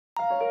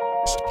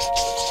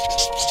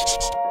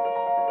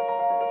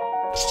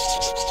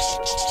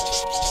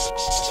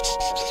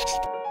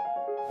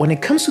When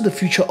it comes to the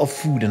future of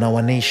food in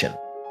our nation,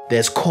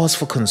 there's cause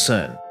for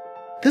concern.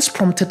 This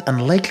prompted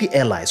unlikely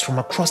allies from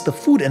across the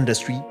food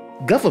industry,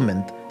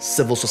 government,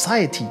 civil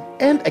society,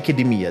 and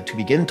academia to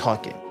begin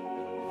talking.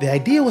 The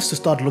idea was to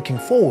start looking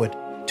forward,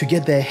 to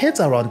get their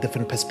heads around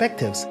different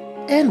perspectives,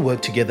 and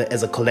work together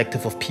as a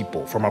collective of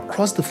people from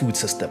across the food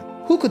system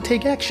who could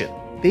take action.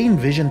 They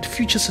envisioned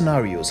future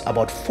scenarios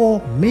about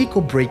 4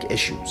 make-or-break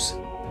issues: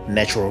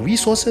 natural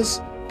resources,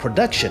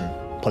 production,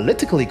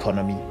 political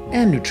economy,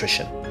 and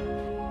nutrition,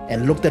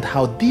 and looked at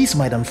how these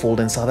might unfold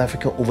in South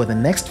Africa over the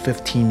next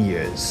 15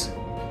 years.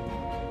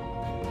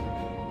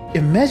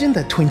 Imagine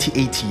that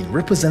 2018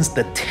 represents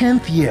the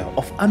 10th year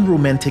of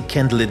unromantic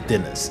candlelit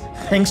dinners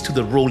thanks to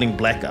the rolling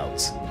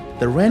blackouts.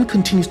 The rand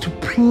continues to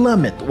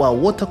plummet while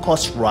water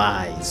costs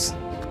rise.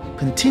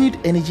 Continued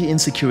energy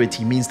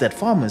insecurity means that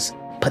farmers,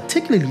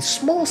 particularly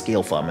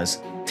small-scale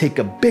farmers, take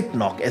a big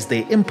knock as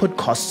their input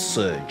costs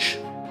surge.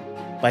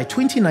 By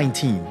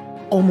 2019,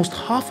 almost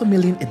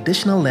 500,000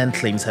 additional land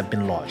claims have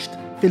been lodged,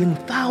 filling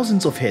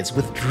thousands of heads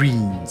with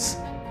dreams.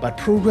 But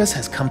progress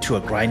has come to a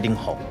grinding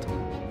halt.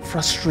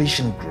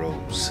 Frustration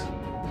grows.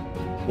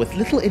 With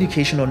little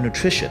education on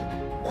nutrition,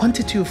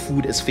 quantity of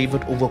food is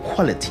favored over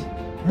quality.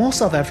 More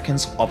South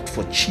Africans opt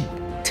for cheap,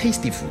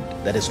 tasty food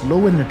that is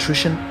low in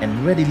nutrition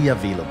and readily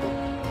available.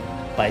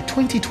 By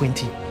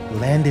 2020,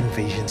 land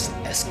invasions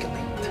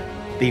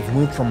escalate. They've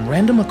moved from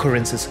random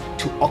occurrences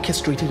to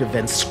orchestrated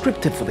events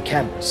scripted for the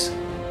cameras.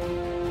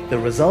 The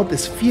result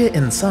is fear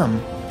in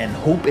some and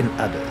hope in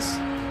others.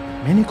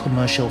 Many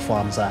commercial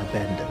farms are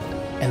abandoned,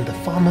 and the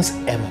farmers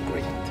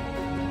emigrate.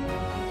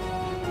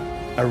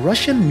 A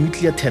Russian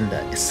nuclear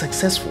tender is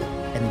successful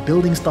and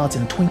building starts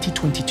in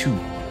 2022.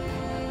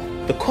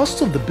 The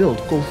costs of the build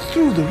go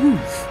through the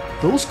roof.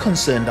 Those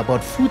concerned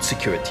about food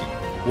security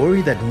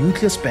worry that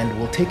nuclear spend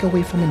will take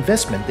away from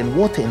investment in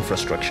water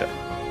infrastructure,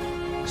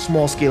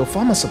 small-scale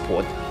farmer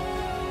support,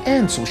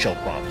 and social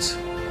grants.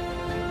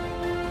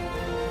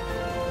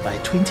 By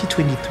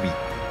 2023,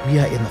 we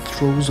are in the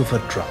throes of a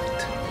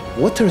drought.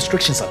 Water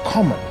restrictions are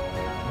common.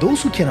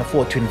 Those who can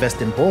afford to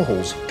invest in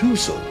boreholes do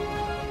so.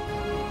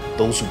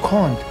 Those who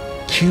can't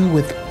queue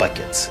with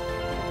buckets.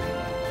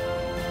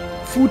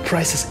 Food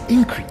prices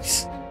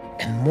increase,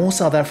 and more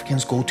South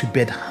Africans go to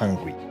bed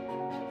hungry.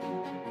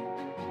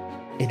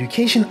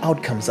 Education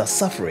outcomes are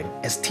suffering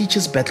as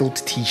teachers battle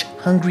to teach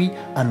hungry,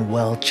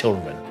 unwell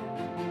children.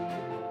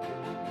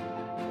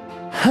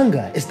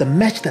 Hunger is the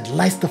match that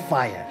lights the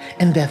fire,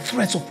 and there are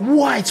threats of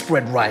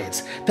widespread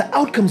riots, the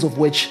outcomes of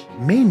which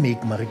may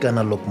make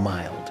Marikana look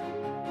mild.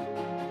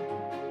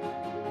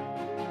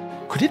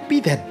 Could it be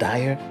that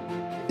dire?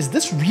 Is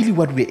this really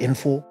what we're in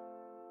for?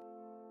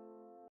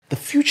 The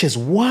future is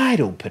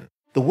wide open.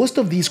 The worst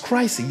of these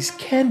crises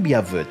can be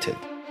averted.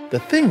 The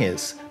thing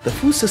is, the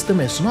food system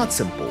is not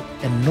simple,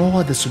 and nor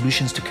are the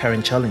solutions to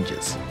current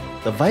challenges.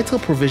 The vital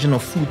provision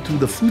of food through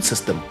the food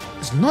system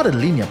is not a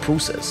linear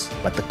process,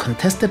 but the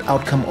contested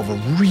outcome of a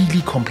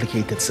really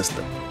complicated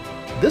system.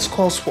 This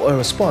calls for a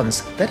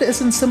response that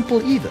isn't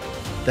simple either.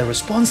 The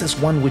response is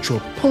one which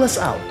will pull us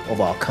out of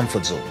our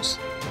comfort zones.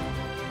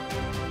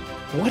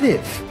 What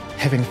if,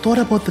 having thought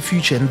about the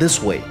future in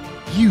this way,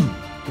 you,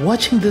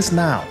 watching this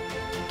now,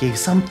 gave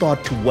some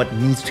thought to what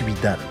needs to be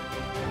done?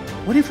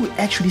 What if we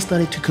actually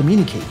started to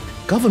communicate,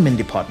 government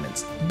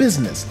departments,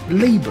 business,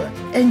 labor,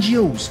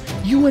 NGOs,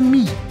 you and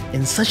me,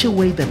 in such a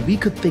way that we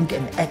could think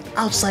and act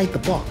outside the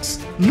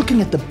box,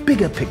 looking at the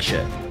bigger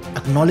picture,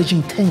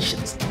 acknowledging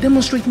tensions,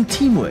 demonstrating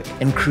teamwork,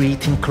 and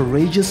creating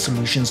courageous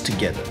solutions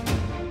together?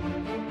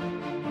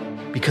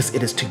 Because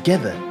it is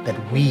together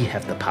that we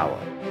have the power.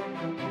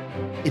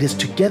 It is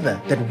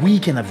together that we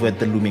can avert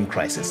the looming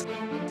crisis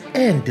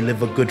and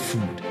deliver good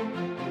food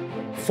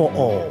for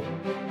all.